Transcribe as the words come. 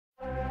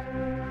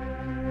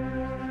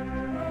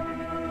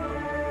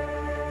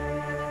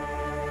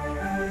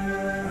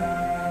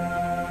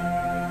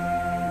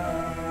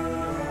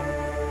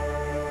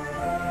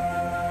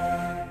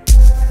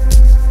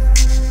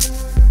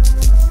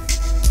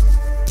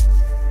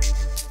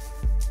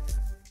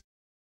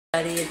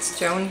It's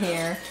Joan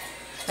here.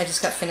 I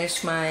just got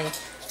finished my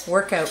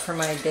workout for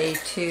my day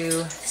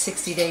 2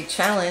 60-day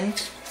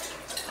challenge.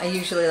 I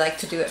usually like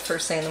to do it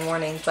first thing in the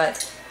morning,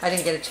 but I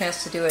didn't get a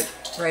chance to do it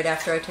right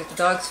after I took the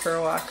dogs for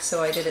a walk,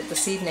 so I did it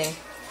this evening.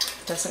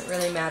 It doesn't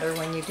really matter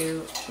when you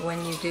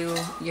do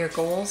your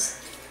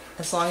goals,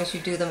 as long as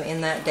you do them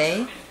in that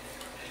day.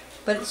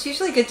 But it's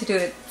usually good to do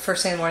it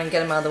first thing in the morning,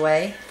 get them out of the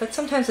way. But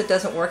sometimes it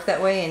doesn't work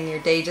that way and your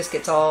day just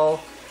gets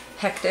all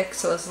hectic,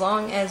 so as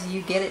long as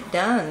you get it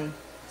done.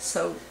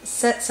 So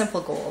set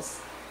simple goals.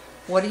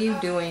 What are you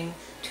doing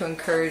to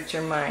encourage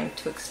your mind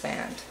to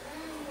expand?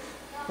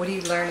 What are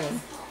you learning?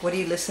 What are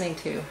you listening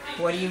to?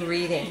 What are you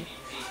reading?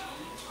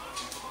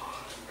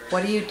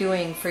 What are you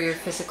doing for your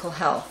physical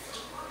health?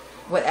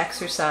 What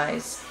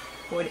exercise?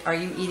 What are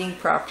you eating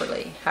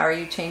properly? How are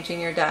you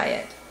changing your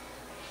diet?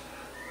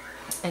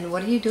 And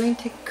what are you doing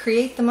to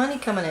create the money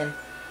coming in?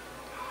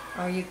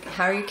 How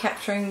are you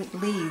capturing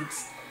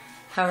leads?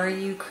 How are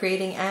you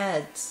creating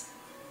ads?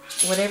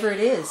 Whatever it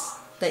is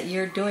that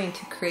you're doing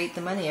to create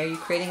the money. Are you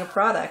creating a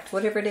product?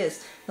 Whatever it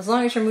is. As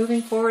long as you're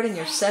moving forward and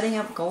you're setting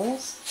up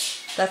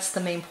goals, that's the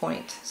main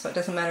point. So it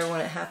doesn't matter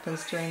when it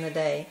happens during the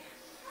day.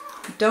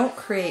 Don't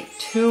create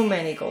too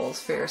many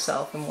goals for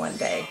yourself in one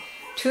day.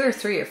 2 or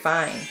 3 are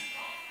fine.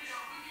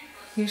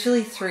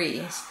 Usually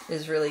 3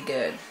 is really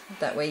good.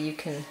 That way you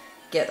can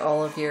get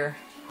all of your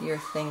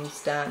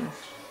things done.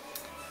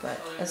 But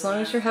as long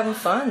as you're having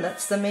fun,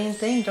 that's the main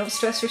thing. Don't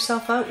stress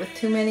yourself out with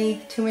too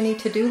many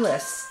to-do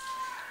lists.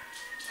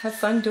 Have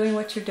fun doing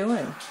what you're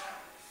doing.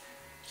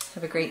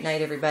 Have a great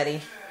night,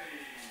 everybody.